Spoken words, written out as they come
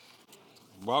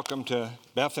Welcome to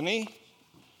Bethany.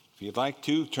 If you'd like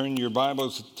to, turn your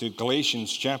Bibles to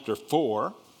Galatians chapter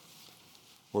 4.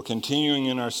 We're continuing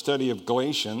in our study of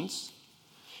Galatians.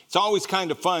 It's always kind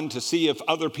of fun to see if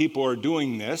other people are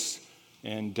doing this.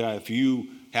 And if you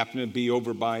happen to be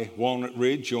over by Walnut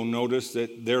Ridge, you'll notice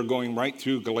that they're going right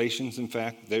through Galatians. In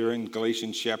fact, they're in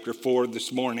Galatians chapter 4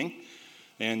 this morning.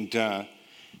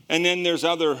 And then there's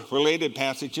other related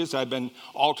passages. I've been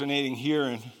alternating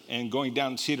here and going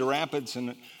down to Cedar Rapids.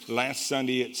 And last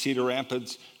Sunday at Cedar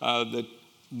Rapids, the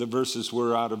verses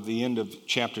were out of the end of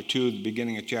chapter 2, the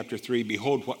beginning of chapter 3.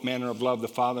 Behold, what manner of love the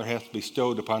Father hath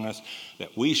bestowed upon us,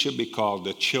 that we should be called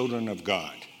the children of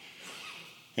God.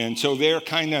 And so they're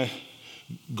kind of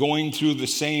going through the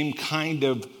same kind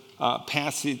of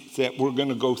passage that we're going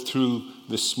to go through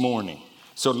this morning.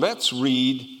 So let's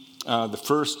read the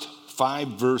first 5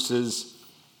 verses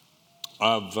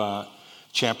of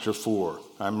chapter 4.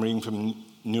 I'm reading from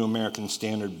New American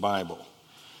Standard Bible.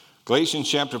 Galatians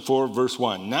chapter 4, verse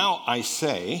 1. Now I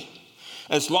say,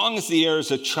 as long as the heir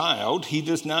is a child, he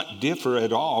does not differ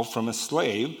at all from a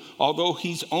slave, although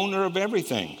he's owner of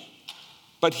everything.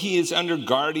 But he is under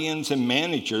guardians and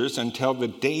managers until the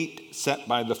date set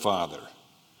by the Father.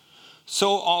 So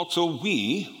also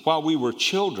we, while we were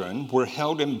children, were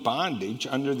held in bondage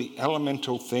under the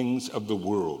elemental things of the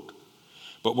world.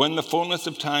 But when the fullness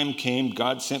of time came,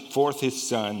 God sent forth his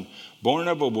Son, born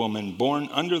of a woman, born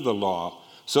under the law,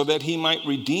 so that he might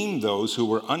redeem those who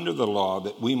were under the law,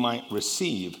 that we might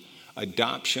receive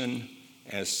adoption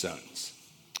as sons.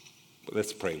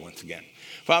 Let's pray once again.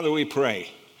 Father, we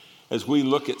pray as we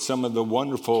look at some of the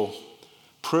wonderful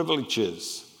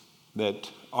privileges that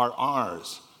are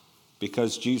ours,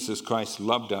 because Jesus Christ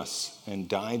loved us and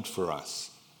died for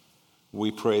us. We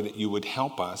pray that you would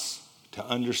help us to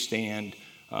understand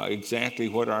exactly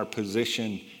what our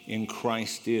position in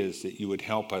Christ is, that you would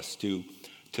help us to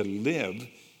live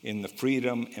in the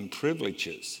freedom and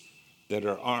privileges that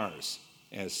are ours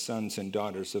as sons and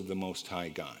daughters of the Most High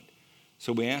God.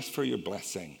 So we ask for your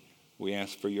blessing. We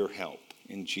ask for your help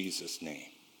in Jesus' name.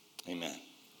 Amen.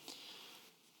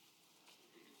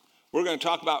 We're going to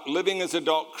talk about living as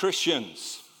adult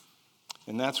Christians.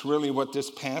 And that's really what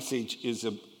this passage is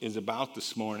about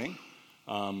this morning.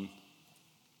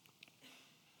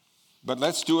 But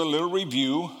let's do a little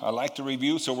review. I like to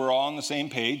review so we're all on the same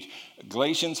page.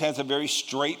 Galatians has a very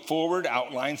straightforward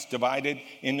outline divided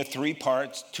into 3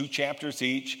 parts, 2 chapters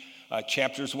each.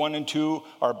 Chapters 1 and 2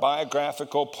 are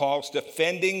biographical. Paul's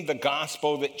defending the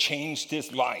gospel that changed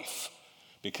his life,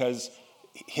 because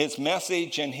his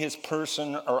message and his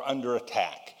person are under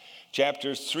attack.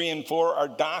 Chapters 3 and 4 are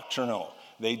doctrinal.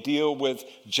 They deal with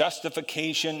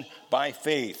justification by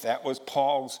faith. That was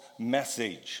Paul's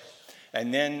message.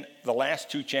 And then the last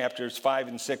 2 chapters, 5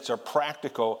 and 6, are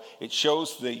practical. It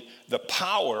shows the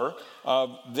power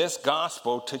of this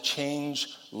gospel to change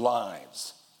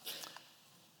lives.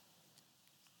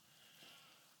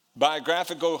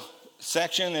 Biographical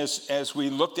section, as we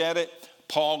looked at it,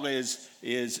 Paul is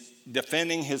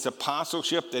defending his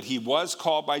apostleship, that he was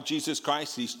called by Jesus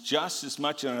Christ. He's just as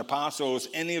much an apostle as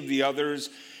any of the others,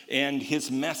 and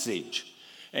his message.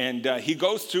 And he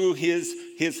goes through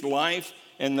his life,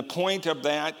 and the point of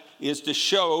that is to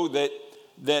show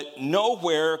that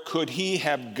nowhere could he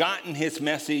have gotten his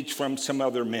message from some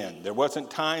other men. There wasn't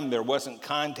time, there wasn't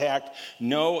contact.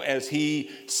 No, as he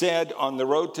said on the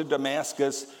road to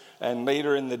Damascus, and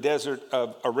later in the desert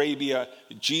of Arabia,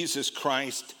 Jesus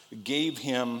Christ gave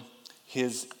him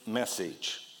his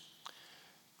message.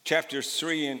 Chapters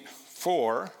 3 and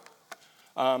 4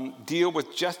 deal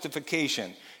with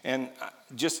justification. And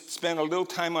just spend a little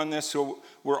time on this so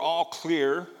we're all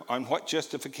clear on what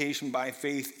justification by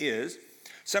faith is.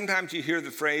 Sometimes you hear the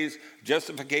phrase,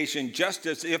 justification just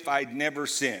as if I'd never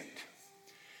sinned.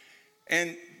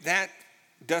 And that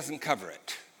doesn't cover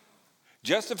it.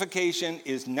 Justification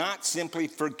is not simply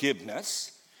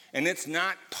forgiveness, and it's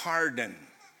not pardon.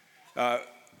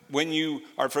 When you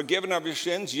are forgiven of your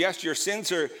sins, yes, your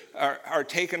sins are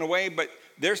taken away, but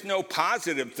there's no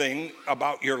positive thing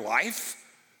about your life.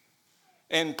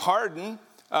 And pardon,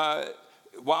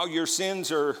 while your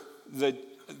sins are,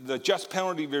 the just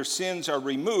penalty of your sins are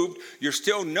removed, you're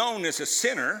still known as a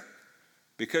sinner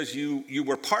because you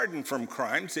were pardoned from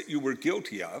crimes that you were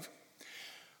guilty of.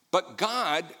 But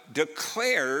God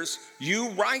declares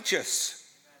you righteous.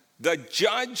 The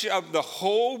judge of the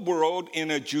whole world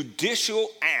in a judicial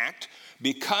act,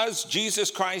 because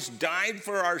Jesus Christ died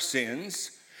for our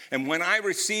sins. And when I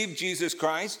received Jesus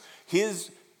Christ, his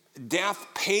death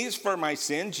pays for my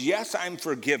sins. Yes, I'm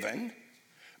forgiven.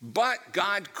 But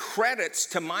God credits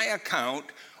to my account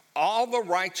all the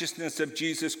righteousness of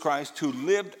Jesus Christ, who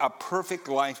lived a perfect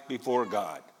life before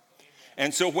God.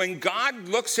 And so when God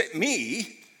looks at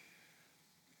me,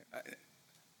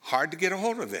 hard to get a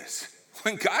hold of this.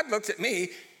 When God looks at me,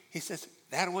 he says,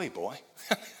 that way, boy.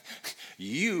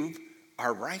 You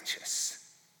are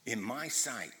righteous in my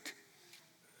sight.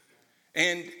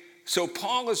 And so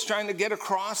Paul is trying to get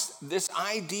across this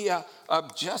idea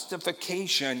of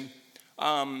justification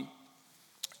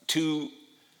to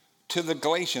the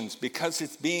Galatians, because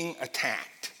it's being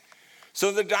attacked.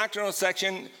 So the doctrinal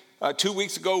section, 2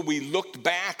 weeks ago, we looked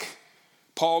back.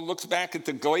 Paul looks back at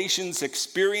the Galatians'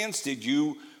 experience. Did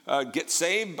you get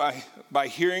saved by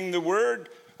hearing the word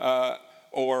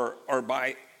or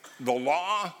by the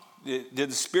law? Did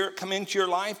the Spirit come into your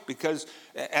life because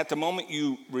at the moment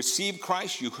you received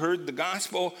Christ, you heard the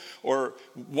gospel, or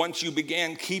once you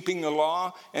began keeping the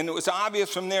law? And it was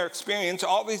obvious from their experience,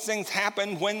 all these things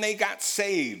happened when they got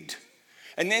saved.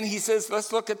 And then he says,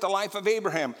 let's look at the life of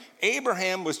Abraham.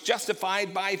 Abraham was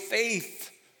justified by faith.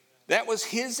 That was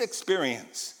his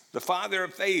experience, the father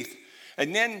of faith.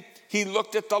 And then he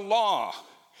looked at the law.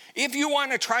 If you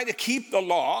want to try to keep the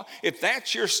law, if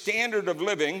that's your standard of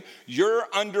living, you're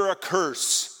under a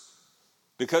curse.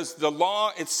 Because the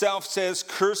law itself says,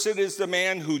 cursed is the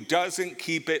man who doesn't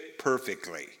keep it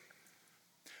perfectly.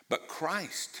 But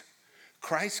Christ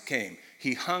came.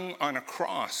 He hung on a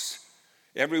cross.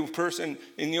 Every person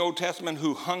in the Old Testament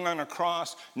who hung on a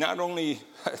cross, not only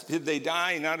did they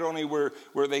die, not only were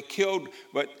they killed,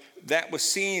 but that was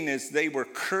seen as they were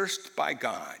cursed by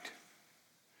God.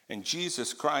 And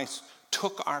Jesus Christ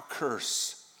took our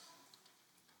curse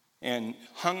and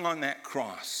hung on that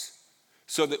cross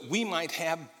so that we might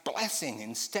have blessing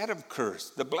instead of curse.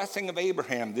 The blessing of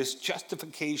Abraham, this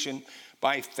justification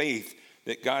by faith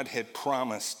that God had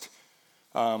promised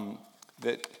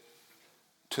that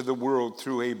to the world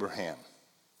through Abraham.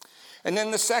 And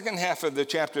then the second half of the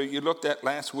chapter you looked at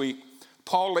last week,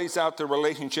 Paul lays out the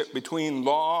relationship between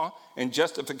law and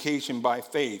justification by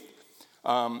faith.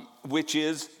 Which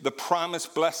is the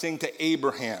promised blessing to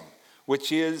Abraham,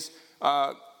 which is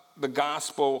the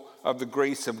gospel of the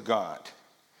grace of God.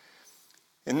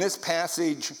 In this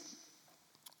passage,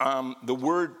 the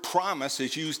word promise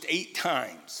is used 8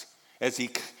 times as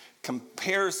he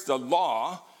compares the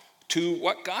law to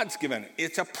what God's given.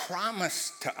 It's a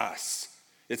promise to us.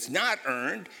 It's not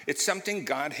earned. It's something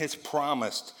God has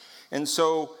promised. And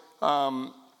so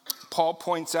Paul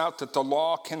points out that the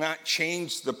law cannot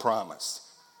change the promise.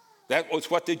 That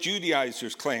was what the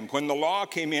Judaizers claimed. When the law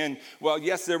came in, well,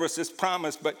 yes, there was this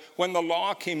promise, but when the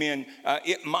law came in,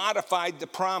 it modified the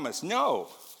promise. No,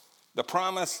 the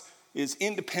promise is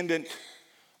independent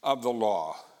of the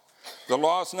law. The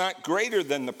law is not greater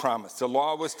than the promise. The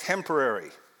law was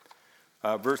temporary.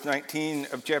 Verse 19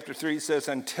 of chapter 3 says,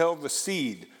 until the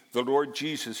seed, the Lord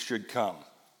Jesus, should come.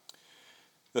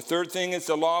 The third thing is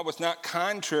the law was not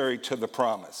contrary to the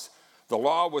promise. The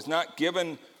law was not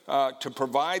given to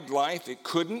provide life. It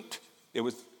couldn't. It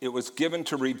was given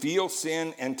to reveal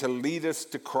sin and to lead us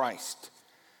to Christ.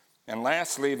 And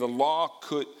lastly, the law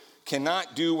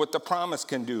cannot do what the promise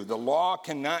can do. The law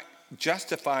cannot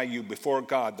justify you before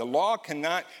God. The law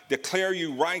cannot declare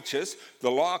you righteous.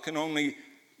 The law can only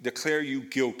declare you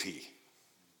guilty.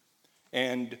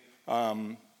 And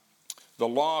the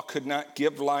law could not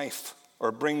give life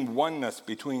or bring oneness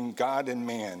between God and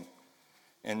man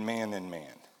and man and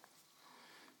man.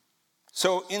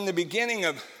 So in the beginning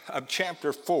of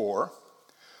chapter 4,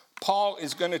 Paul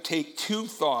is going to take 2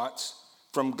 thoughts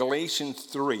from Galatians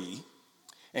 3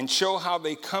 and show how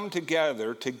they come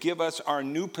together to give us our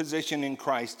new position in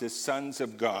Christ as sons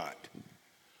of God.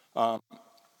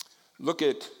 Look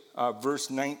at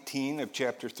verse 19 of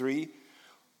chapter 3.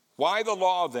 Why the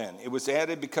law then? It was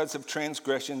added because of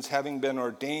transgressions, having been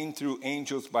ordained through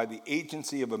angels by the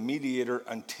agency of a mediator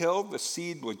until the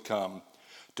seed would come,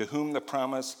 to whom the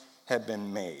promise had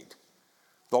been made.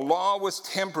 The law was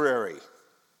temporary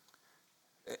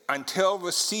until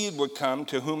the seed would come,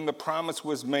 to whom the promise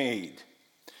was made.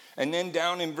 And then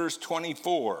down in verse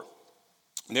 24,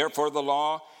 therefore the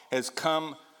law has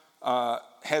become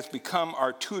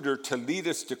our tutor to lead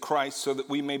us to Christ so that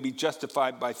we may be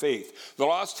justified by faith. The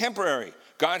law is temporary.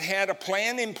 God had a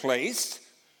plan in place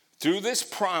through this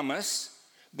promise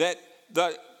that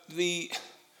the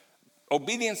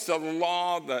obedience to the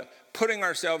law, the putting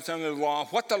ourselves under the law,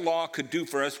 what the law could do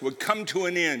for us would come to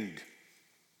an end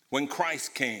when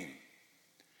Christ came.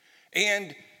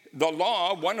 And the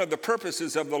law, one of the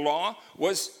purposes of the law,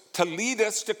 was to lead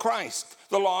us to Christ.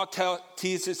 The law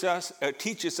teaches us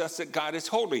that God is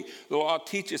holy. The law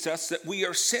teaches us that we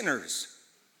are sinners.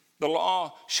 The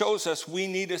law shows us we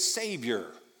need a Savior.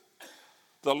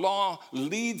 The law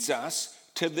leads us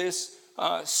to this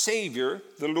Savior,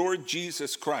 the Lord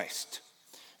Jesus Christ.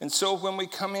 And so when we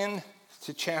come in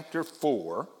to chapter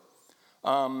 4,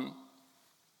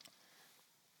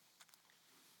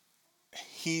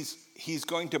 he's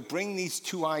going to bring these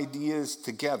two ideas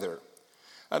together.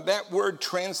 That word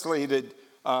translated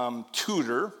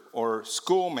tutor or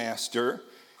schoolmaster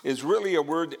is really a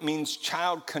word that means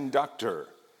child conductor.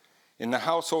 In the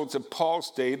households of Paul's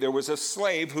day, there was a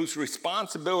slave whose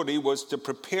responsibility was to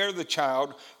prepare the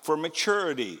child for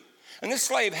maturity. And this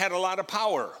slave had a lot of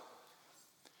power.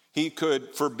 He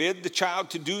could forbid the child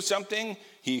to do something.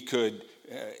 He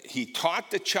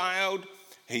taught the child.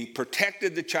 He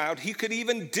protected the child. He could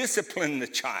even discipline the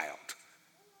child.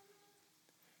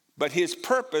 But his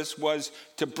purpose was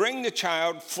to bring the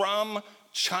child from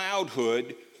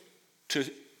childhood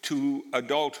to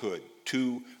adulthood,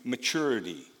 to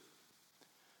maturity.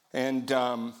 And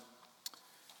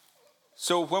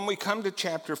so when we come to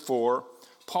chapter 4,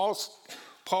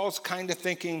 Paul's kind of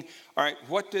thinking, all right,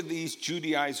 how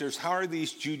are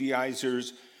these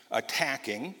Judaizers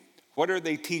attacking? What are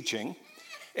they teaching?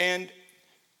 And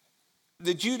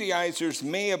the Judaizers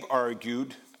may have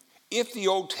argued, if the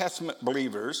Old Testament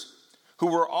believers, who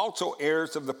were also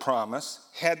heirs of the promise,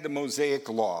 had the Mosaic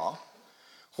law,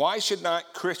 why should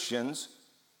not Christians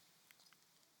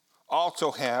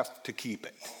also have to keep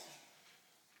it?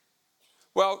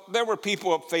 Well, there were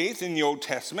people of faith in the Old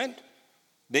Testament.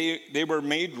 They were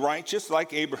made righteous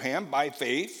like Abraham by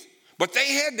faith, but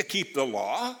they had to keep the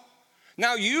law.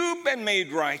 Now you've been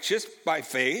made righteous by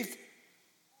faith.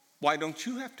 Why don't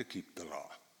you have to keep the law?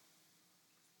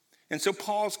 And so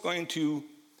Paul's going to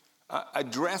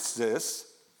address this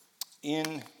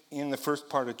in the first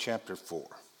part of chapter 4.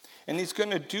 And he's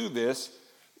going to do this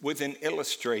with an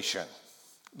illustration.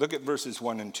 Look at verses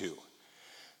 1 and 2.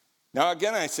 Now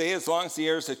again I say, as long as the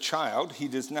heir is a child, he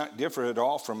does not differ at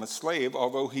all from a slave,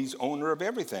 although he's owner of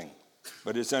everything,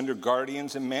 but is under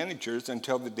guardians and managers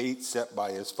until the date set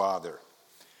by his father.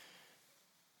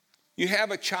 You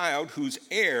have a child who's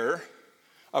heir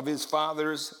of his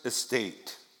father's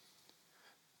estate.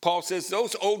 Paul says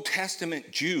those Old Testament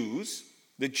Jews,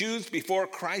 the Jews before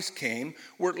Christ came,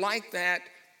 were like that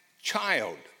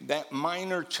child, that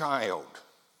minor child.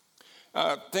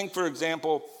 Think, for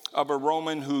example, of a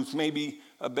Roman who's maybe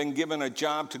been given a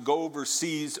job to go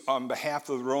overseas on behalf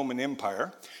of the Roman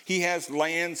Empire. He has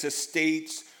lands,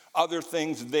 estates, other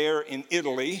things there in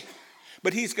Italy,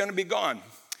 but he's going to be gone.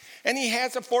 And he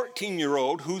has a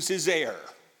 14-year-old who's his heir.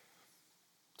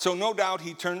 So no doubt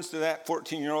he turns to that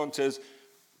 14-year-old and says,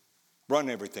 run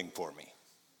everything for me.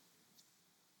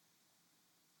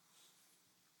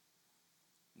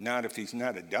 Not if he's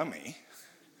not a dummy.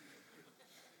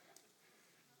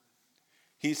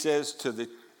 He says to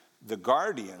the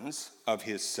guardians of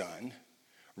his son,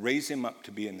 raise him up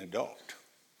to be an adult.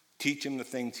 Teach him the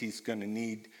things he's going to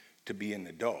need to be an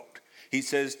adult. He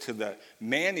says to the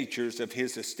managers of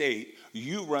his estate,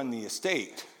 you run the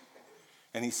estate.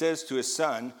 And he says to his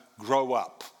son, grow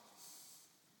up.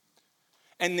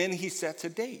 And then he sets a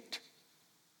date.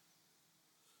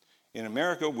 In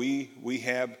America, we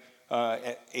have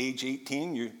at age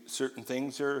 18, certain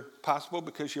things are possible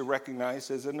because you're recognized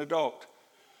as an adult.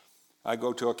 I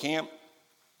go to a camp,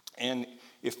 and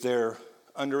if they're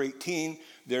under 18,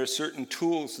 there are certain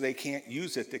tools they can't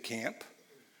use at the camp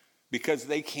because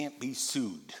they can't be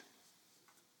sued.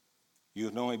 You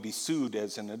can only be sued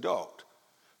as an adult.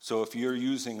 So if you're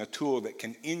using a tool that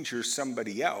can injure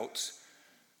somebody else,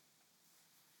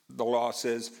 the law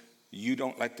says you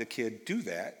don't let the kid do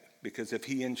that, because if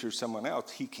he injures someone else,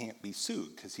 he can't be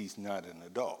sued because he's not an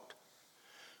adult.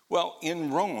 Well,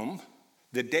 in Rome,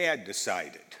 the dad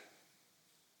decided.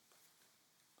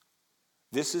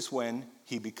 This is when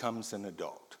he becomes an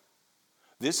adult.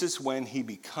 This is when he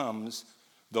becomes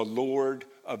the Lord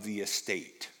of the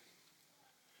estate.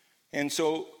 And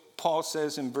so Paul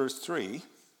says in verse 3,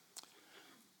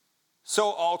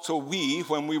 so also we,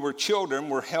 when we were children,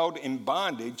 were held in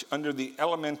bondage under the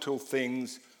elemental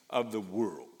things of the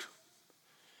world.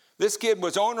 This kid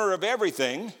was owner of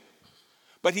everything,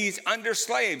 but he's under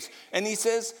slaves. And he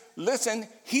says, listen,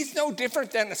 he's no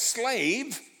different than a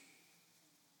slave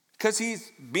because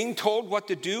he's being told what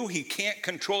to do. He can't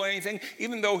control anything,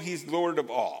 even though he's Lord of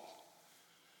all.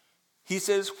 He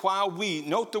says, while we,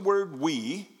 note the word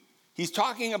we, he's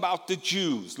talking about the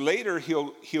Jews. Later,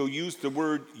 he'll use the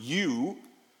word you,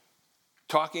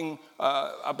 talking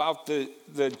about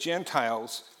the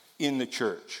Gentiles in the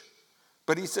church.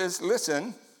 But he says,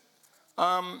 listen,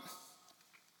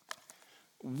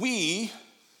 we,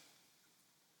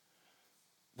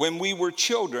 when we were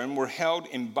children, were held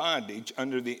in bondage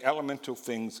under the elemental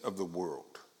things of the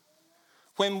world.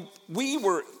 When we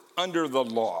were under the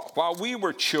law, while we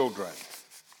were children,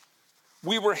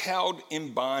 we were held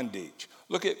in bondage.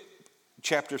 Look at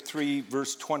chapter 3,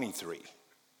 verse 23.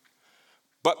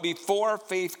 But before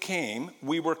faith came,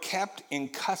 we were kept in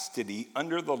custody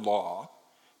under the law,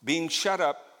 being shut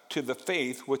up to the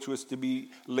faith which was to be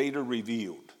later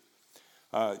revealed.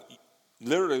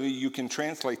 Literally, you can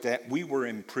translate that, we were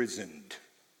imprisoned.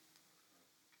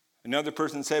 Another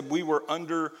person said we were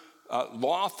under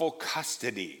lawful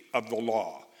custody of the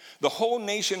law. The whole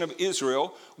nation of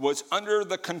Israel was under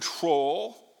the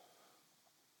control,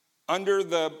 under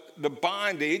the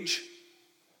bondage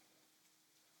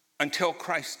until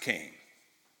Christ came.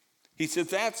 He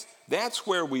says that's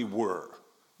where we were.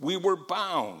 We were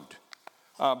bound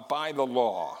by the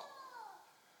law.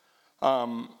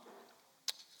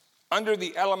 Under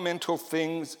the elemental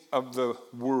things of the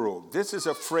world. This is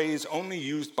a phrase only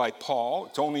used by Paul.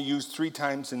 It's only used 3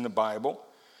 times in the Bible.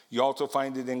 You also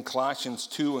find it in Colossians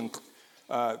 2 and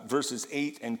verses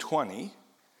 8 and 20.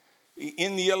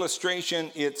 In the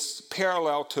illustration, it's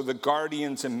parallel to the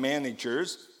guardians and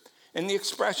managers, and the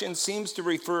expression seems to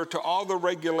refer to all the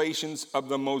regulations of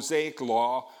the Mosaic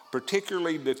law,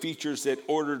 particularly the features that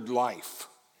ordered life.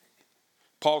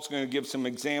 Paul's going to give some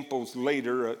examples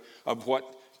later of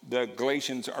what the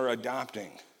Galatians are adopting.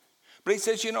 But he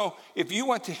says, if you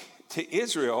went to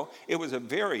Israel, it was a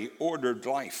very ordered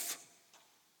life.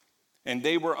 And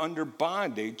they were under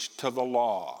bondage to the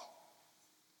law.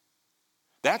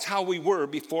 That's how we were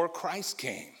before Christ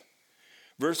came.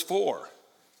 Verse 4.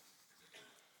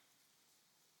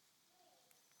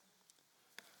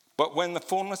 But when the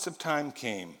fullness of time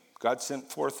came, God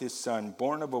sent forth his Son,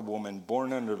 born of a woman,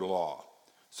 born under the law,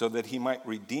 so that he might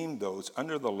redeem those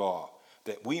under the law,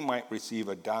 that we might receive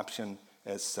adoption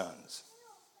as sons.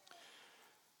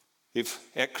 If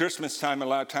at Christmas time, a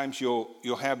lot of times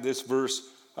you'll have this verse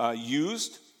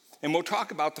used, and we'll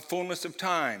talk about the fullness of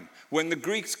time, when the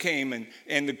Greeks came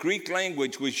and the Greek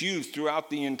language was used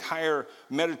throughout the entire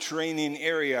Mediterranean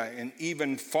area and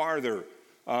even farther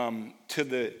to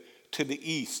the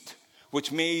east,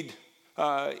 which made,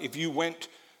 if you went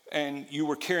and you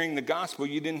were carrying the gospel,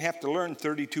 you didn't have to learn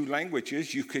 32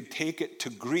 languages. You could take it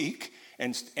to Greek,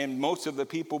 and most of the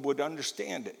people would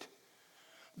understand it.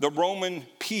 The Roman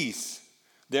peace,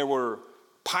 there were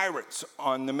pirates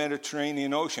on the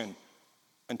Mediterranean Ocean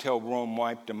until Rome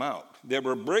wiped them out. There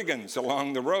were brigands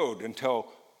along the road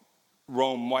until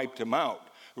Rome wiped them out.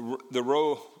 The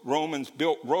Romans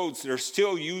built roads that are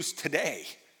still used today.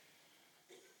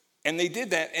 And they did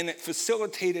that, and it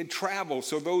facilitated travel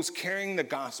so those carrying the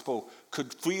gospel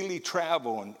could freely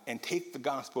travel and take the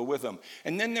gospel with them.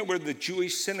 And then there were the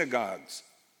Jewish synagogues.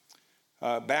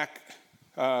 Back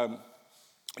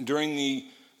during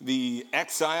the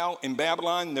exile in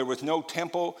Babylon, there was no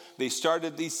temple. They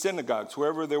started these synagogues.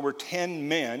 Wherever there were 10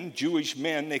 men, Jewish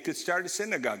men, they could start a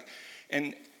synagogue.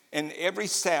 And every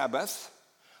Sabbath,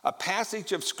 a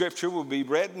passage of Scripture will be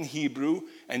read in Hebrew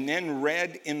and then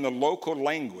read in the local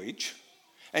language,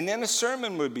 and then a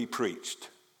sermon would be preached.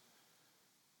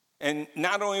 And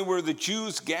not only were the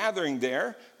Jews gathering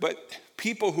there, but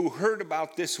people who heard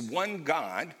about this one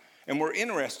God and were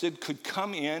interested could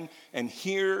come in and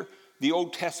hear the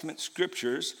Old Testament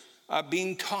Scriptures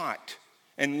being taught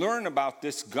and learn about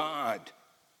this God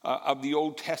of the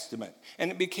Old Testament. And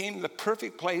it became the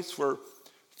perfect place for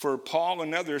Paul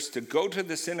and others to go to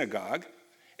the synagogue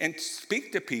and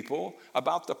speak to people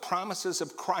about the promises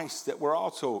of Christ that were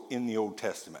also in the Old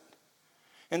Testament.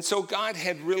 And so God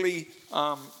had really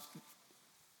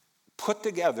put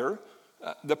together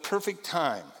the perfect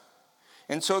time.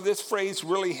 And so this phrase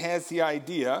really has the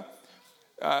idea,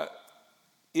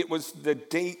 it was the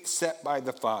date set by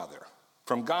the Father.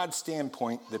 From God's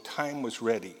standpoint, the time was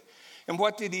ready. And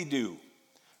what did he do?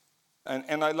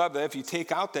 And I love that. If you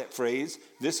take out that phrase,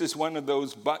 this is one of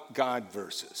those but God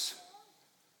verses.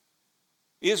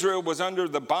 Israel was under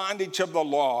the bondage of the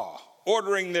law,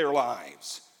 ordering their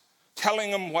lives, telling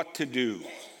them what to do.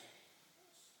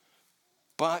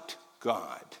 But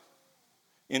God,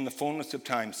 in the fullness of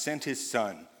time, sent his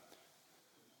Son,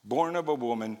 born of a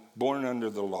woman, born under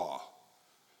the law.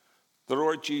 The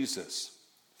Lord Jesus,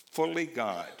 fully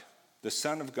God, the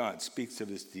Son of God, speaks of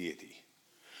his deity.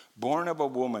 Born of a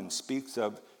woman speaks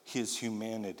of his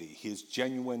humanity, his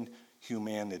genuine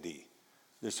humanity.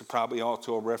 There's probably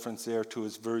also a reference there to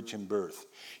his virgin birth.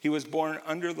 He was born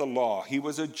under the law. He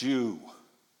was a Jew.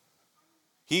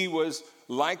 He was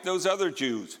like those other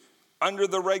Jews, under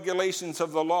the regulations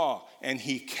of the law, and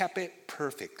he kept it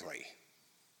perfectly.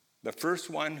 The first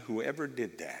one who ever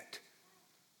did that.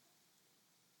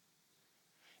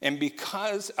 And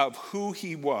because of who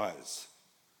he was,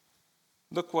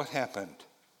 look what happened.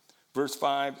 Verse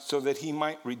 5, so that he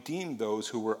might redeem those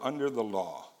who were under the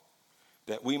law,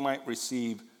 that we might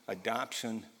receive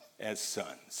adoption as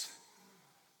sons.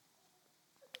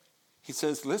 He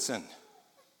says, listen,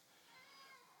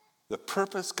 the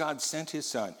purpose God sent his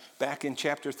son, back in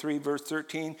chapter 3, verse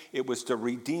 13, it was to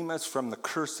redeem us from the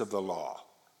curse of the law.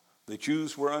 The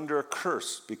Jews were under a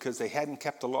curse because they hadn't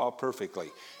kept the law perfectly,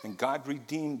 and God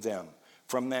redeemed them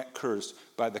from that curse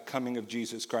by the coming of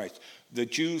Jesus Christ. The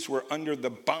Jews were under the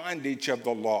bondage of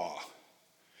the law,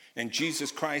 and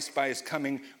Jesus Christ, by his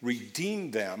coming,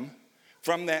 redeemed them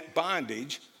from that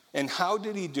bondage. And how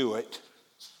did he do it?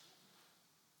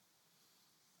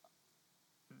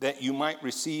 That you might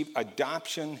receive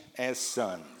adoption as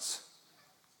sons.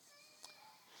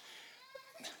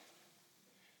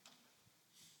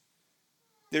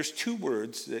 There's two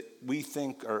words that we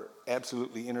think are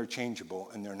absolutely interchangeable,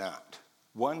 and they're not.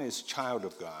 One is child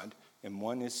of God, and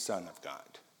one is son of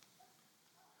God.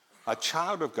 A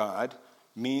child of God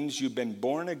means you've been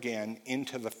born again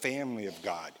into the family of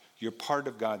God. You're part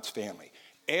of God's family.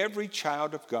 Every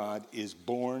child of God is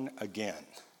born again,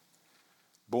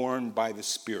 born by the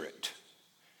Spirit.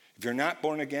 If you're not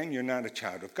born again, you're not a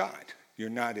child of God. You're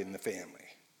not in the family.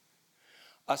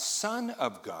 A son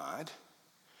of God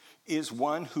is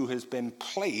one who has been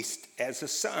placed as a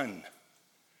son.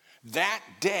 That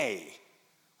day,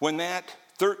 when that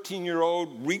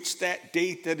 13-year-old reached that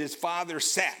date that his father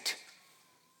set,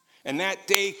 and that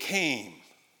day came,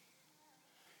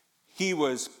 he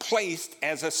was placed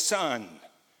as a son.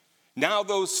 Now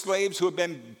those slaves who have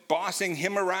been bossing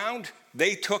him around,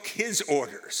 they took his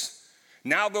orders.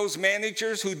 Now those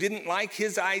managers who didn't like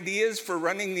his ideas for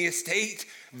running the estate,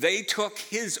 they took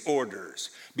his orders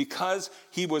because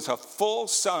he was a full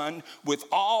son with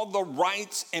all the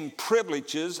rights and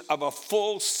privileges of a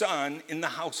full son in the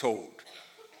household.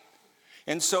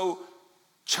 And so,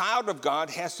 child of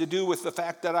God has to do with the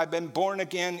fact that I've been born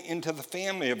again into the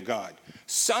family of God.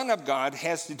 Son of God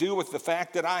has to do with the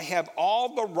fact that I have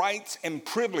all the rights and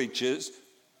privileges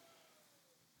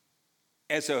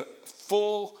as a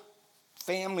full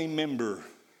family member.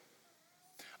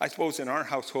 I suppose in our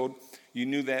household, you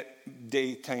knew that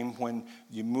day time when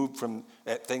you moved from,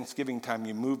 at Thanksgiving time,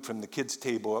 you moved from the kids'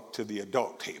 table up to the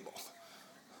adult table.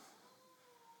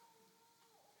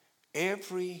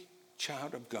 Every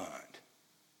child of God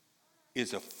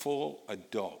is a full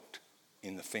adult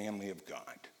in the family of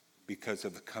God because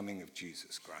of the coming of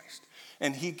Jesus Christ.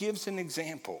 And he gives an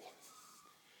example.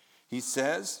 He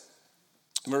says,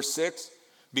 verse 6,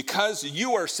 because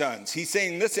you are sons. He's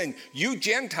saying, listen, you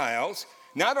Gentiles,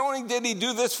 not only did he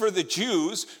do this for the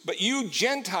Jews, but you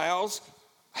Gentiles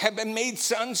have been made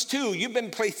sons too. You've been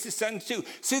placed as sons too.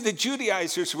 See, the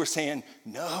Judaizers were saying,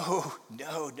 no,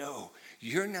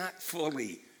 you're not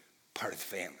fully part of the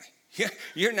family.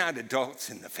 You're not adults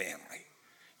in the family.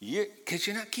 Because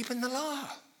you're not keeping the law.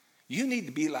 You need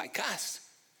to be like us.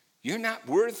 You're not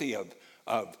worthy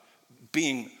of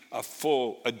being a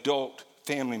full adult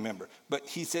family member. But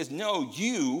he says, no,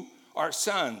 you are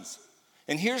sons.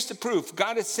 And here's the proof.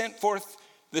 God has sent forth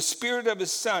the Spirit of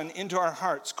his Son into our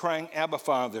hearts, crying, Abba,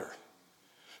 Father.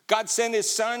 God sent his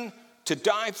Son to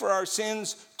die for our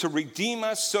sins, to redeem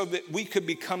us so that we could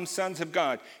become sons of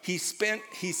God. He sent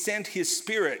his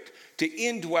Spirit to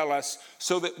indwell us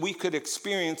so that we could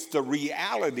experience the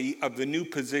reality of the new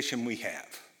position we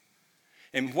have.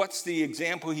 And what's the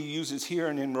example he uses here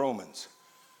and in Romans?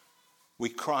 We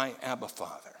cry, Abba,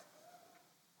 Father.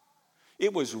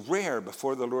 It was rare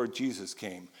before the Lord Jesus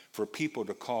came for people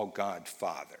to call God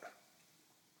Father.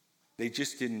 They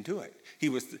just didn't do it.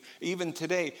 Even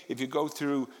today, if you go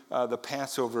through the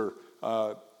Passover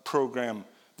program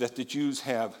that the Jews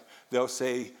have, they'll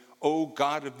say, O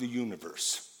God of the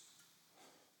universe.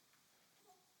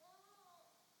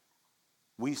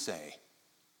 We say,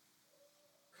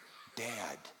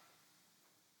 Dad,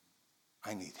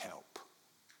 I need help.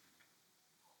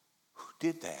 Who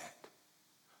did that?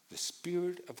 The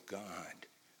Spirit of God,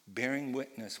 bearing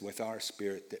witness with our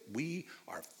spirit that we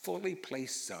are fully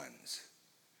placed sons.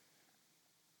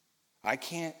 I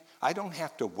don't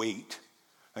have to wait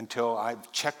until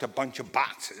I've checked a bunch of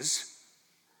boxes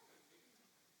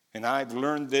and I've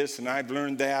learned this and I've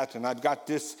learned that and I've got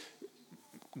this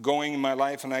going in my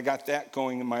life and I got that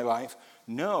going in my life.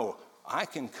 No, I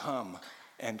can come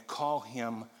and call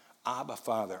him Abba,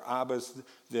 Father. Abba's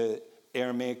the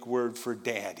Aramaic word for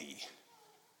daddy.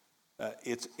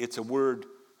 It's a word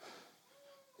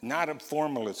not of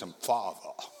formalism,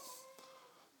 father.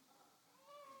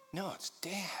 No, it's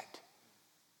Dad.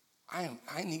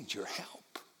 I need your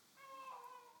help.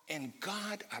 And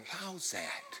God allows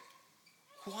that.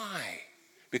 Why?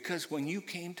 Because when you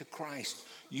came to Christ,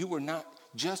 you were not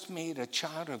just made a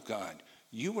child of God.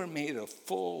 You were made a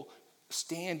full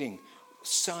standing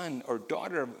son or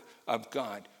daughter of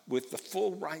God with the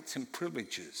full rights and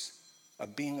privileges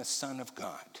of being a son of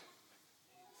God.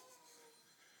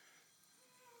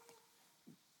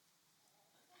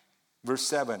 Verse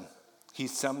 7, he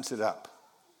sums it up.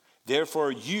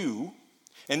 Therefore you,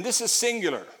 and this is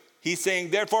singular. He's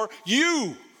saying, therefore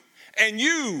you, and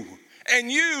you,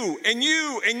 and you, and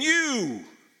you, and you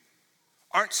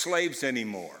aren't slaves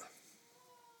anymore.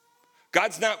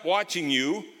 God's not watching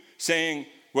you saying,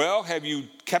 well, have you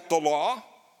kept the law?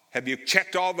 Have you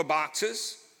checked all the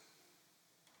boxes?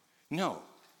 No,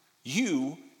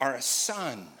 you are a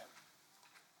son.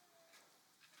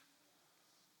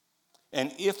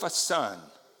 And if a son,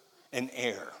 an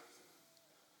heir,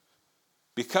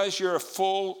 because you're a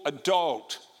full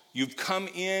adult, you've come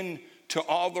in to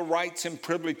all the rights and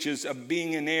privileges of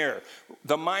being an heir.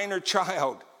 The minor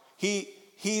child,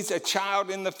 he's a child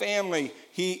in the family.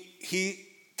 He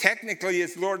technically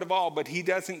is Lord of all, but he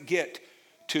doesn't get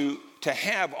to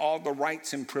have all the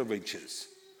rights and privileges.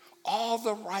 All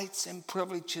the rights and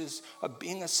privileges of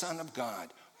being a son of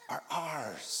God are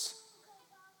ours.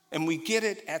 And we get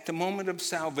it at the moment of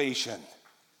salvation.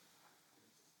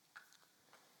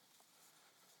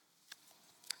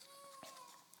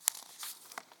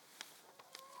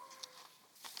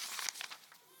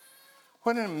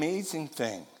 What an amazing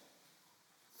thing.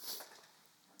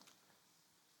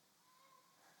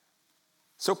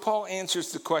 So Paul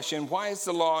answers the question, why is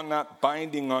the law not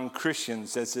binding on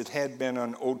Christians as it had been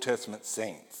on Old Testament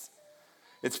saints?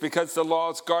 It's because the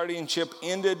law's guardianship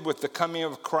ended with the coming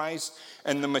of Christ,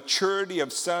 and the maturity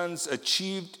of sons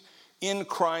achieved in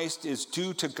Christ is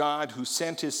due to God who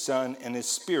sent his Son and his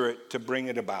Spirit to bring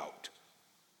it about.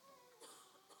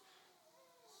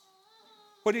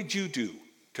 What did you do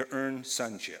to earn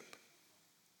sonship?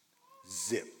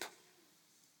 Zip.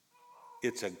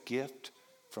 It's a gift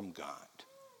from God.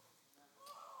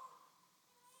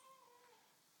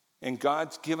 And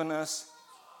God's given us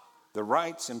the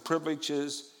rights and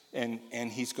privileges, and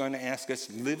he's going to ask us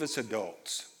to live as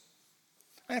adults.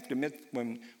 I have to admit,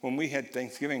 when we had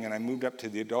Thanksgiving and I moved up to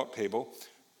the adult table,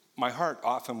 my heart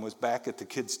often was back at the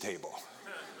kids' table.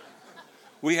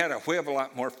 We had a whale of a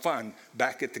lot more fun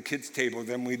back at the kids' table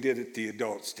than we did at the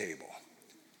adults' table.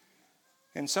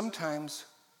 And sometimes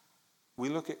we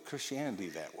look at Christianity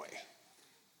that way.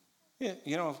 Yeah,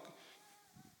 you know,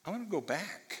 I want to go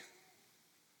back.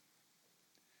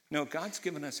 No, God's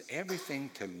given us everything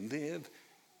to live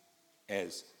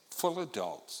as full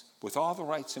adults with all the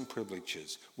rights and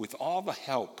privileges, with all the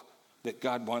help that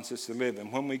God wants us to live.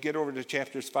 And when we get over to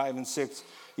chapters 5 and 6,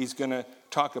 he's going to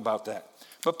talk about that.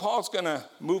 But Paul's going to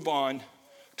move on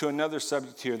to another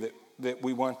subject here that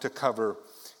we want to cover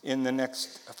in the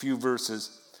next few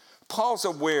verses. Paul's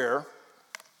aware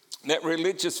that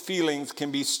religious feelings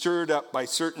can be stirred up by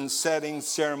certain settings,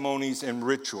 ceremonies, and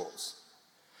rituals.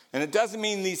 And it doesn't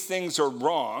mean these things are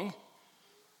wrong,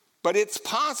 but it's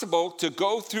possible to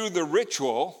go through the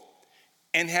ritual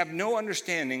and have no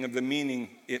understanding of the meaning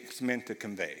it's meant to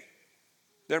convey.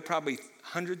 There are probably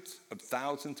hundreds of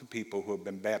thousands of people who have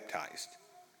been baptized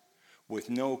with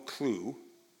no clue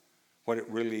what it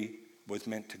really was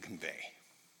meant to convey.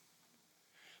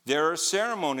 There are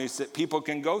ceremonies that people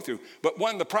can go through, but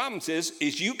one of the problems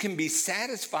is you can be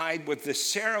satisfied with the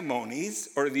ceremonies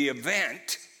or the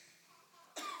event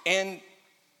and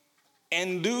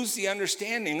lose the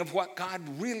understanding of what God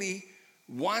really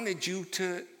wanted you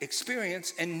to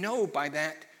experience and know by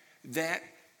that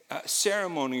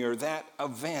ceremony or that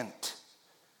event.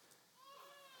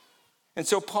 And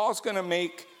so Paul's going to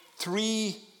make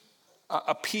three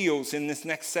appeals in this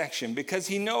next section because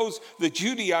he knows the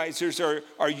Judaizers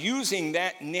are using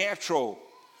that natural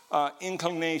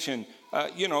inclination.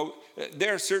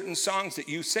 There are certain songs that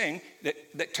you sing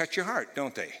that touch your heart,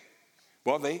 don't they?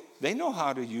 Well, they know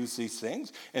how to use these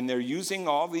things, and they're using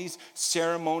all these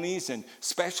ceremonies and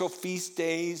special feast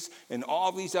days and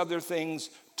all these other things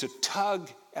to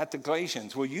tug at the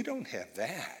Galatians. Well, you don't have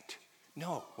that.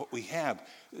 No, what we have,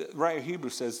 the writer of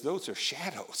Hebrews says, those are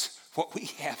shadows. What we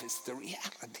have is the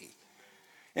reality.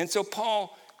 And so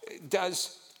Paul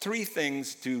does three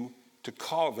things to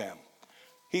call them.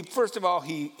 First of all,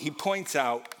 he points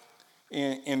out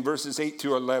in verses 8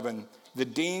 through 11 the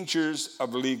dangers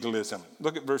of legalism.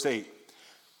 Look at verse 8.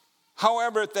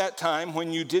 However, at that time,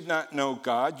 when you did not know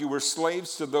God, you were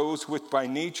slaves to those which by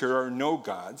nature are no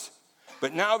gods.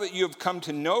 But now that you have come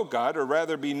to know God, or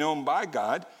rather be known by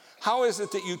God, how is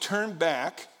it that you turn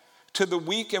back to the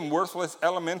weak and worthless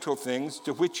elemental things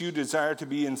to which you desire to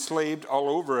be enslaved all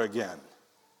over again?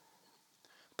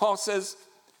 Paul says,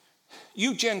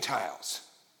 you Gentiles,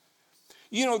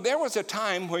 You know, there was a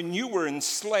time when you were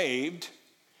enslaved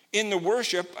in the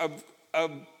worship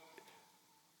of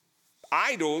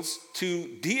idols to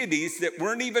deities that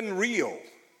weren't even real.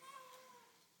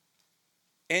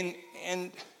 And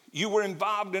you were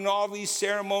involved in all these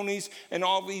ceremonies and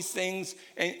all these things,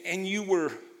 and you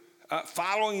were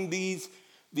following these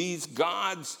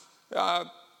gods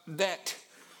that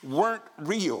weren't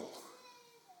real.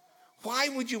 Why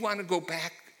would you want to go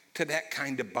back to that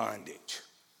kind of bondage?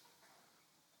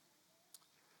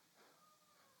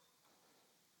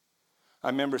 I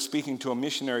remember speaking to a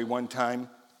missionary one time,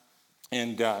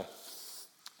 and I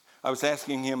was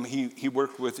asking him, he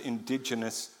worked with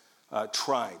indigenous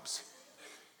tribes.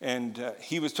 And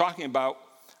he was talking about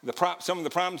some of the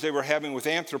problems they were having with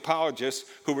anthropologists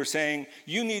who were saying,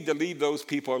 you need to leave those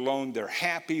people alone. They're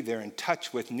happy, they're in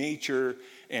touch with nature,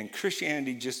 and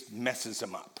Christianity just messes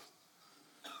them up.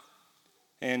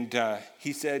 And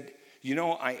he said, you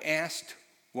know, I asked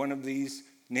one of these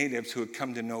natives who had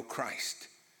come to know Christ,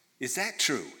 is that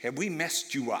true? Have we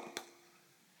messed you up?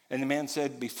 And the man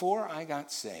said, before I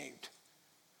got saved,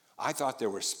 I thought there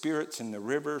were spirits in the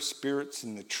river, spirits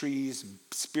in the trees,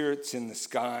 spirits in the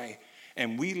sky,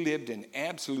 and we lived in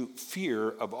absolute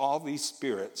fear of all these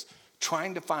spirits,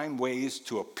 trying to find ways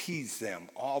to appease them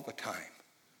all the time.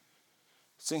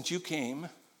 Since you came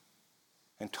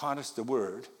and taught us the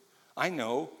word, I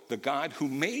know the God who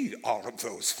made all of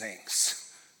those things.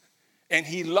 And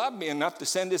he loved me enough to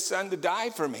send his son to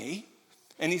die for me.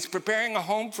 And he's preparing a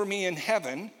home for me in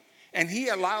heaven. And he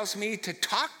allows me to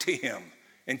talk to him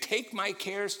and take my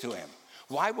cares to him.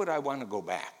 Why would I want to go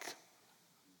back?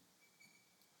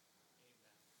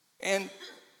 And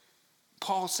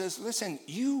Paul says, listen,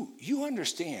 you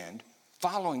understand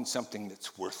following something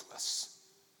that's worthless.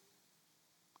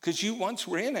 Because you once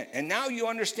were in it, and now you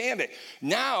understand it.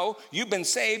 Now you've been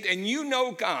saved, and you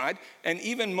know God, and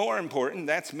even more important,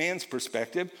 that's man's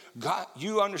perspective, God,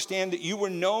 you understand that you were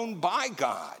known by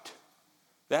God.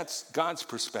 That's God's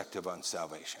perspective on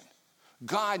salvation.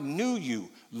 God knew you,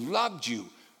 loved you,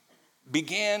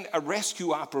 began a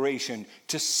rescue operation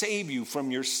to save you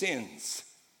from your sins.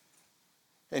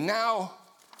 And now,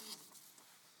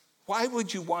 why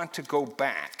would you want to go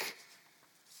back?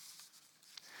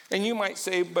 And you might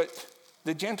say, but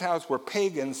the Gentiles were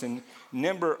pagans and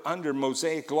never under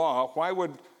Mosaic law. Why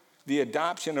would the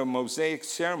adoption of Mosaic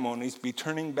ceremonies be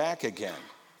turning back again?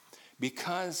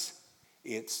 Because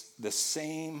it's the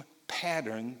same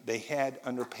pattern they had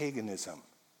under paganism.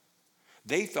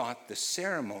 They thought the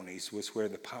ceremonies was where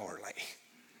the power lay.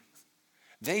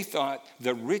 They thought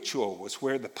the ritual was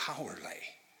where the power lay.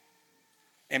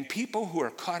 And people who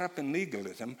are caught up in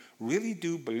legalism really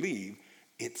do believe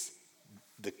it's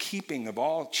the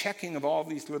checking of all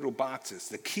these little boxes,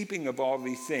 the keeping of all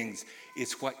these things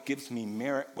is what gives me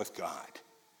merit with God.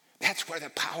 That's where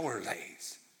the power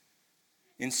lays.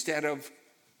 Instead of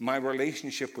my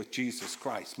relationship with Jesus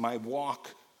Christ, my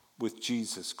walk with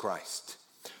Jesus Christ.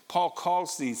 Paul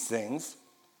calls these things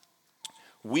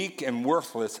weak and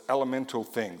worthless elemental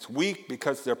things. Weak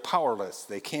because they're powerless.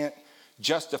 They can't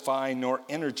justify nor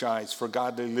energize for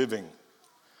godly living.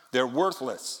 They're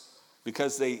worthless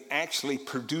because they actually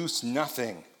produce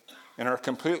nothing and are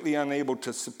completely unable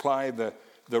to supply the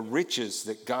riches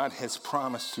that God has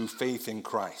promised through faith in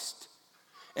Christ.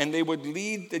 And they would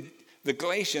lead the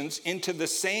Galatians into the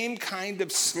same kind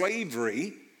of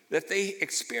slavery that they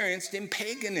experienced in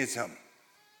paganism.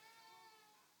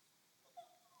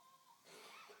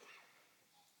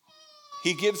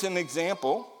 He gives an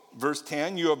example, verse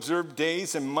 10, you observe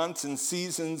days and months and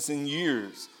seasons and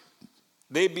years.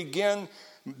 They begin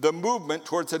the movement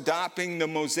towards adopting the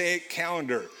Mosaic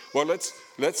calendar. Well,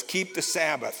 let's keep the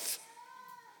Sabbath.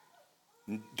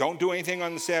 Don't do anything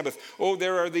on the Sabbath. Oh,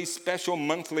 there are these special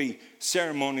monthly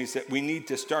ceremonies that we need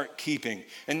to start keeping.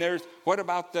 And what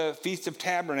about the Feast of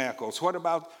Tabernacles? What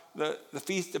about the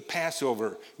Feast of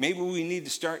Passover? Maybe we need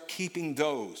to start keeping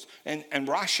those. And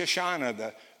Rosh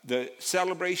Hashanah, the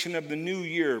celebration of the new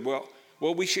year.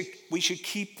 Well, we should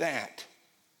keep that.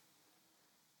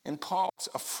 And Paul's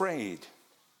afraid.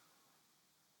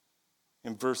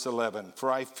 In verse 11,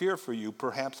 for I fear for you,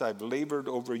 perhaps I've labored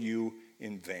over you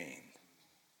in vain.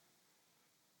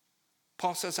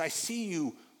 Paul says, I see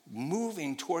you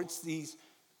moving towards these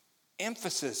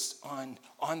emphasis on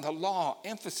the law,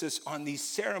 emphasis on these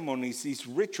ceremonies, these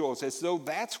rituals, as though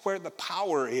that's where the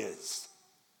power is.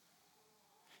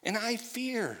 And I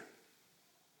fear.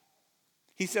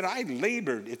 He said, I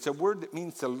labored. It's a word that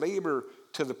means to labor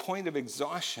to the point of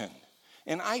exhaustion.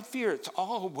 And I fear it's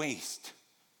all waste.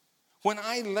 When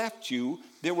I left you,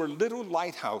 there were little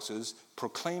lighthouses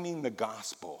proclaiming the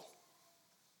gospel.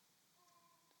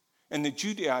 And the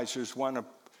Judaizers want to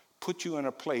put you in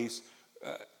a place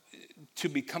to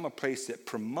become a place that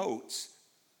promotes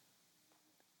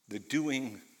the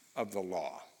doing of the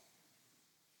law,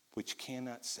 which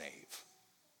cannot save.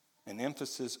 An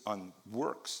emphasis on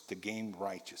works to gain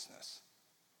righteousness.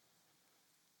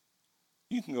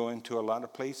 You can go into a lot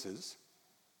of places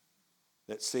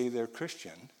that say they're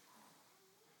Christian,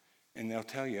 and they'll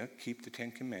tell you, keep the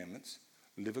 10 Commandments,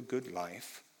 live a good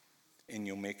life, and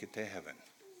you'll make it to heaven.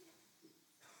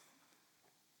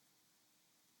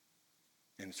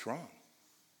 And it's wrong.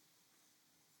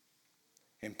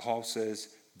 And Paul says,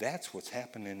 that's what's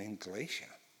happening in Galatia.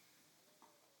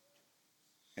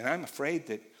 And I'm afraid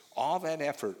that all that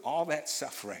effort, all that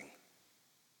suffering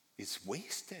is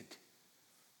wasted.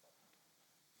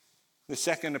 The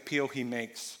second appeal he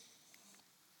makes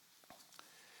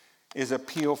is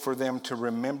appeal for them to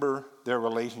remember their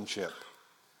relationship.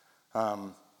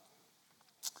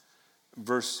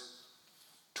 Verse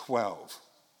 12.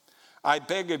 I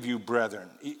beg of you, brethren,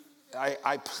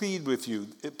 I plead with you.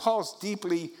 Paul's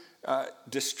deeply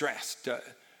distressed.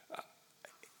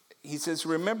 He says,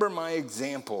 remember my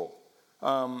example.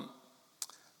 I've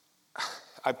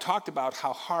talked about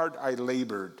how hard I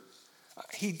labored.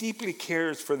 He deeply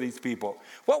cares for these people.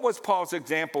 What was Paul's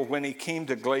example when he came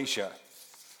to Galatia?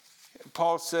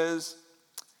 Paul says,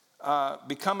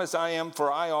 become as I am,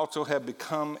 for I also have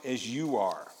become as you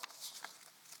are.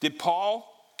 Did Paul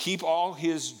keep all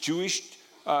his Jewish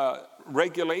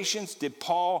regulations? Did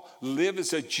Paul live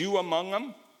as a Jew among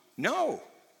them? No.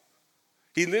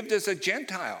 He lived as a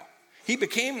Gentile. He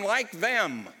became like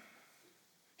them.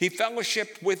 He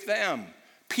fellowshiped with them.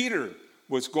 Peter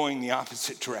was going the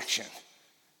opposite direction.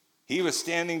 He was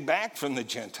standing back from the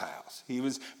Gentiles. He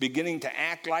was beginning to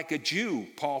act like a Jew.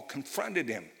 Paul confronted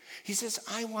him. He says,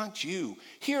 I want you.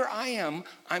 Here I am.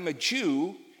 I'm a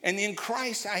Jew. And in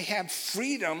Christ, I have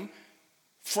freedom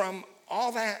from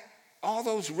all that, all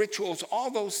those rituals, all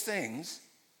those things.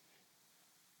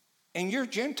 And you're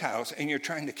Gentiles and you're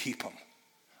trying to keep them.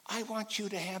 I want you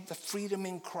to have the freedom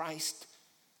in Christ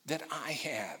that I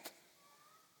have,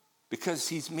 because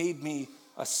he's made me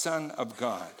a son of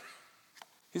God.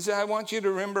 He said, I want you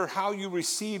to remember how you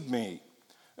received me.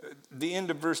 The end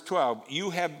of verse 12,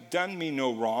 you have done me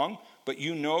no wrong, but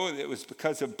you know that it was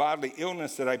because of bodily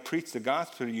illness that I preached the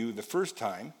gospel to you the first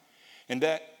time, and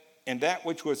that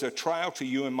which was a trial to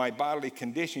you in my bodily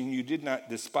condition you did not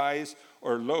despise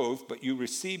or loathe, but you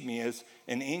received me as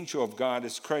an angel of God,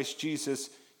 as Christ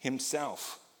Jesus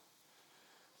himself.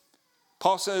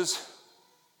 Paul says,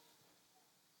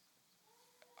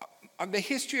 the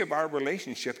history of our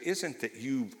relationship isn't that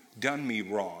you've done me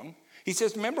wrong. He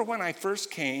says, remember when I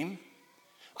first came?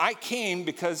 I came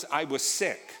because I was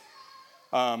sick.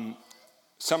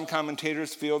 Some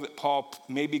commentators feel that Paul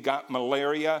maybe got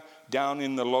malaria down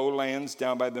in the lowlands,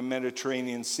 down by the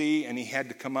Mediterranean Sea, and he had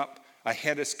to come up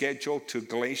ahead of schedule to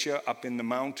Galatia, up in the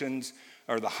mountains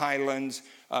or the highlands,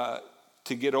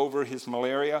 to get over his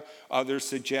malaria. Others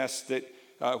suggest that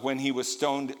when he was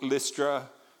stoned at Lystra,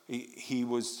 he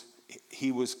was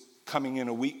coming in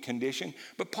a weak condition.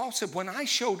 But Paul said, when I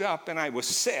showed up and I was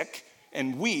sick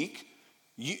and weak,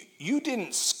 you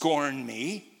didn't scorn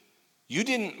me. You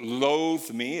didn't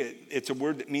loathe me. It's a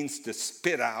word that means to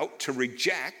spit out, to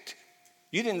reject.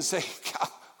 You didn't say,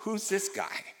 who's this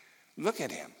guy? Look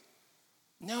at him.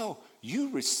 No, you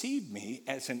received me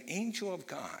as an angel of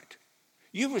God.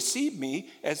 You received me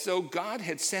as though God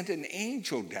had sent an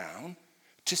angel down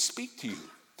to speak to you.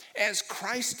 As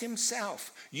Christ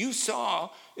himself. You saw,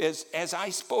 as I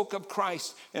spoke of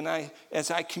Christ and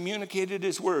as I communicated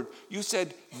his word, you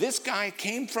said, this guy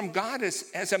came from God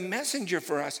as a messenger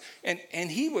for us, and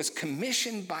he was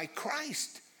commissioned by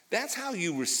Christ. That's how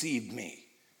you received me.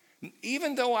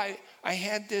 Even though I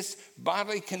had this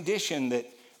bodily condition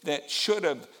that should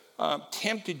have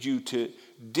tempted you to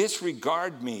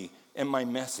disregard me and my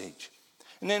message.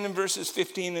 And then in verses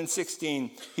 15 and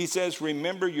 16, he says,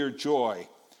 remember your joy.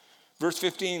 Verse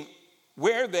 15,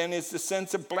 where then is the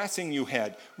sense of blessing you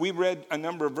had? We read a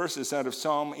number of verses out of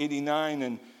Psalm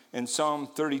 89 and Psalm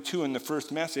 32 in the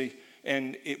first message,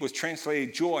 and it was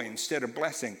translated joy instead of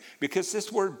blessing, because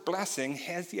this word blessing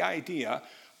has the idea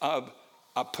of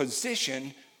a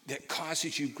position that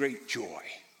causes you great joy.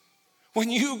 When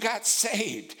you got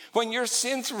saved, when your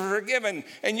sins were forgiven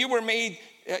and you were made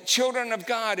children of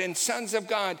God and sons of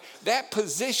God, that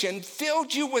position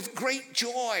filled you with great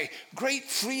joy, great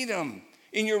freedom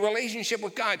in your relationship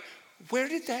with God. Where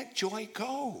did that joy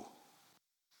go?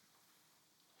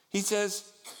 He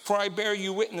says, for I bear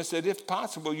you witness that if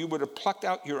possible, you would have plucked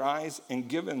out your eyes and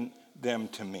given them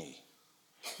to me.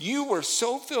 You were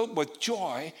so filled with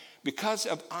joy because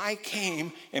of I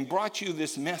came and brought you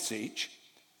this message.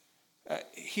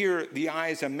 Here, the eye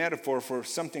is a metaphor for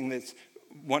something that's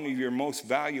one of your most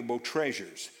valuable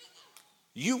treasures.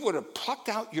 You would have plucked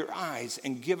out your eyes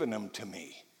and given them to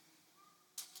me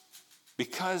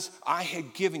because I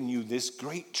had given you this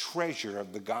great treasure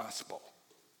of the gospel.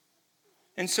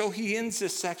 And so he ends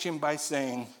this section by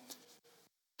saying,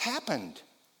 happened.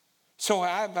 So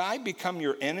have I become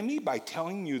your enemy by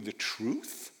telling you the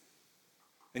truth?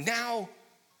 And now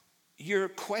you're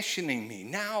questioning me.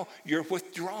 Now you're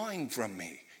withdrawing from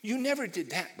me. You never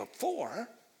did that before.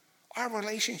 Our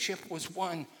relationship was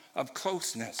one of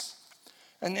closeness.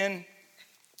 And then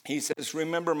he says,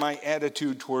 remember my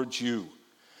attitude towards you.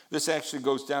 This actually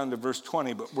goes down to verse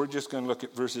 20, but we're just going to look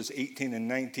at verses 18 and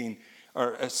 19,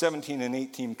 or 17 and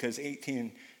 18, because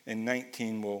 18 and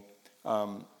 19 will,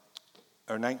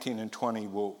 or 19 and 20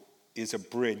 is a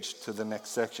bridge to the next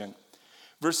section.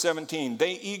 Verse 17,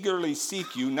 they eagerly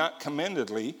seek you, not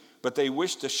commendedly, but they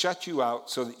wish to shut you out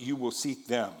so that you will seek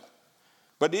them.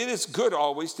 But it is good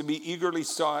always to be eagerly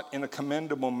sought in a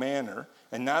commendable manner,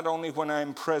 and not only when I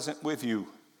am present with you.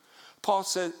 Paul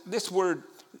said this word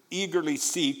eagerly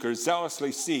seek or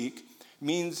zealously seek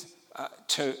means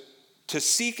to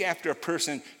seek after a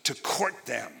person, to court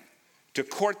them,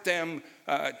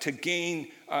 to gain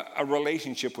a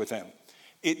relationship with them.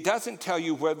 It doesn't tell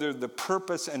you whether the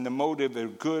purpose and the motive are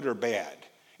good or bad.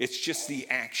 It's just the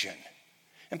action.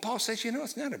 And Paul says,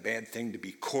 it's not a bad thing to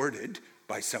be courted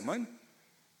by someone.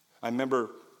 I remember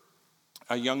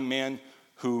a young man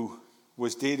who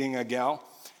was dating a gal,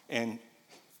 and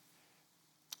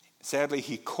sadly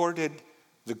he courted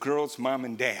the girl's mom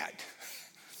and dad.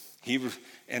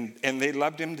 And they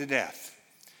loved him to death.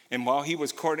 And while he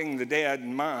was courting the dad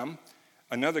and mom,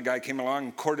 another guy came along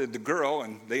and courted the girl,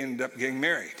 and they ended up getting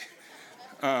married.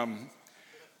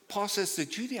 Paul says the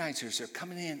Judaizers are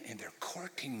coming in and they're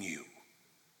courting you,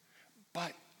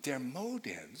 but their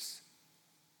motives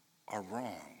are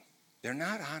wrong. They're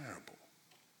not honorable.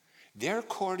 They're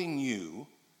courting you,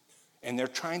 and they're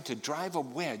trying to drive a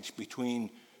wedge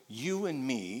between you and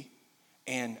me,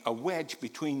 and a wedge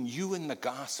between you and the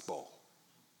gospel.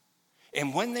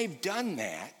 And when they've done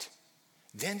that,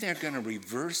 then they're going to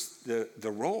reverse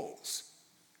the roles.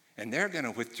 And they're going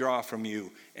to withdraw from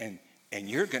you, and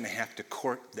you're going to have to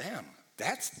court them.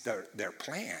 That's their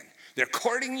plan. They're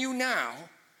courting you now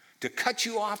to cut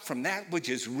you off from that which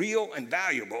is real and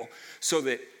valuable so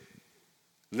that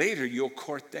later you'll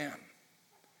court them.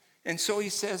 And so he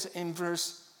says in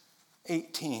verse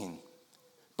 18,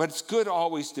 but it's good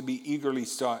always to be eagerly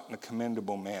sought in a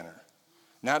commendable manner,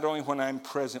 not only when I'm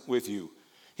present with you.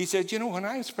 He said, when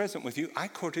I was present with you, I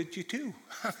courted you too.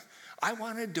 I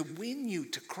wanted to win you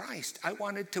to Christ. I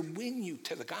wanted to win you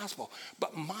to the gospel.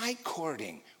 But my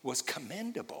courting was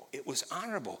commendable. It was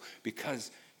honorable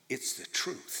because it's the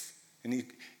truth.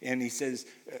 And he says,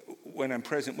 when I'm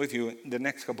present with you, the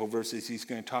next couple of verses, he's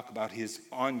going to talk about his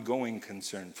ongoing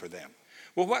concern for them.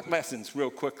 Well, what lessons,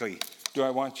 real quickly, do I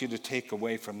want you to take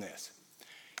away from this?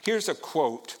 Here's a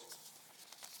quote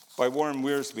by Warren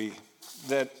Wiersbe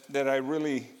that I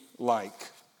really like.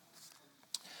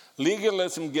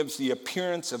 Legalism gives the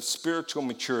appearance of spiritual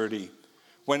maturity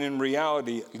when in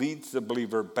reality it leads the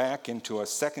believer back into a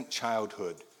second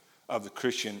childhood of the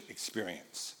Christian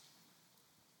experience.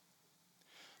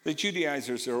 The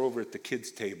Judaizers are over at the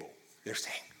kids' table. They're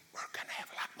saying, we're going to have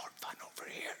a lot more fun over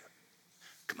here.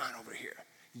 Come on over here.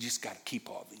 You just got to keep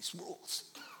all these rules.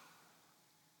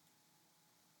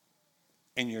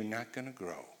 And you're not going to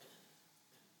grow.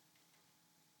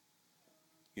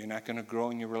 You're not going to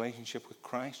grow in your relationship with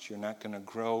Christ. You're not going to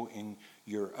grow in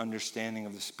your understanding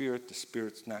of the Spirit. The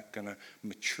Spirit's not going to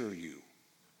mature you.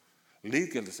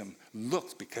 Legalism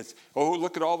looks because,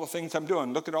 look at all the things I'm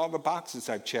doing. Look at all the boxes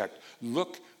I've checked.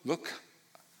 Look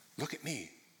at me.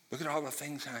 Look at all the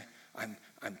things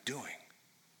I'm doing.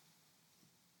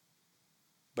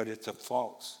 But it's a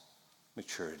false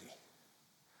maturity.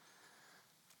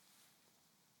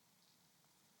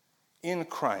 In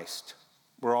Christ,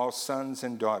 we're all sons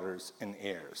and daughters and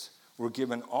heirs. We're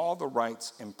given all the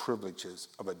rights and privileges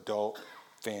of adult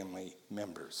family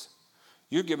members.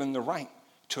 You're given the right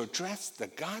to address the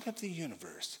God of the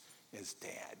universe as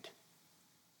Dad.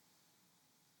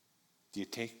 Do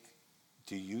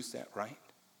you use that right?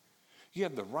 You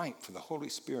have the right for the Holy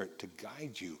Spirit to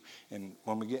guide you. And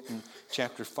when we get in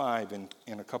chapter 5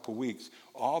 in a couple weeks,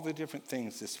 all the different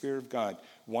things the Spirit of God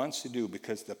wants to do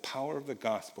because the power of the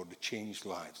gospel to change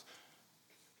lives.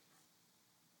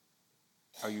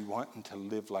 Are you wanting to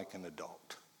live like an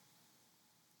adult?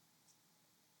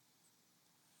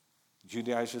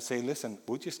 Judaizers say, listen,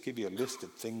 we'll just give you a list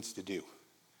of things to do.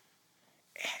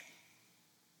 And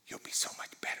you'll be so much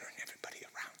better than everybody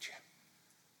around you.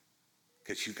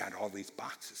 Because you got all these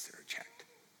boxes that are checked.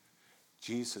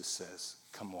 Jesus says,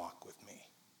 come walk with me.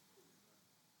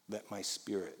 Let my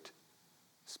Spirit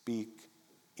speak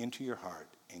into your heart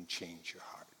and change your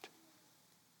heart.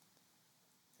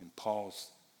 And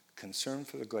Paul's concern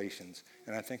for the Galatians,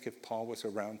 and I think if Paul was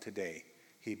around today,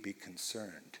 he'd be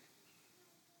concerned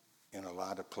in a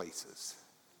lot of places.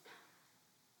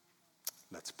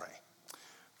 Let's pray.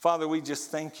 Father, we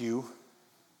just thank you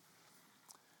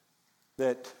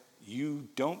that you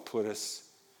don't put us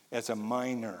as a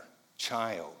minor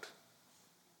child.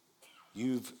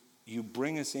 You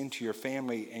bring us into your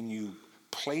family and you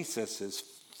place us as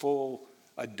full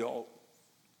adult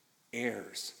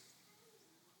heirs.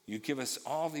 You give us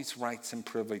all these rights and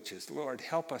privileges. Lord,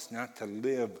 help us not to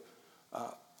live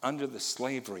under the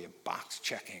slavery of box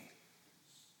checking,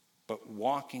 but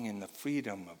walking in the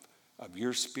freedom of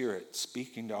your Spirit,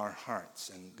 speaking to our hearts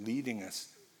and leading us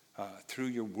through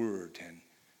your word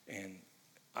and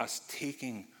us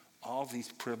taking all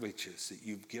these privileges that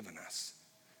you've given us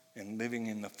and living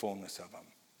in the fullness of them.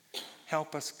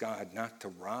 Help us, God, not to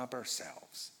rob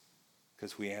ourselves,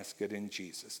 because we ask it in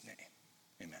Jesus' name.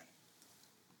 Amen.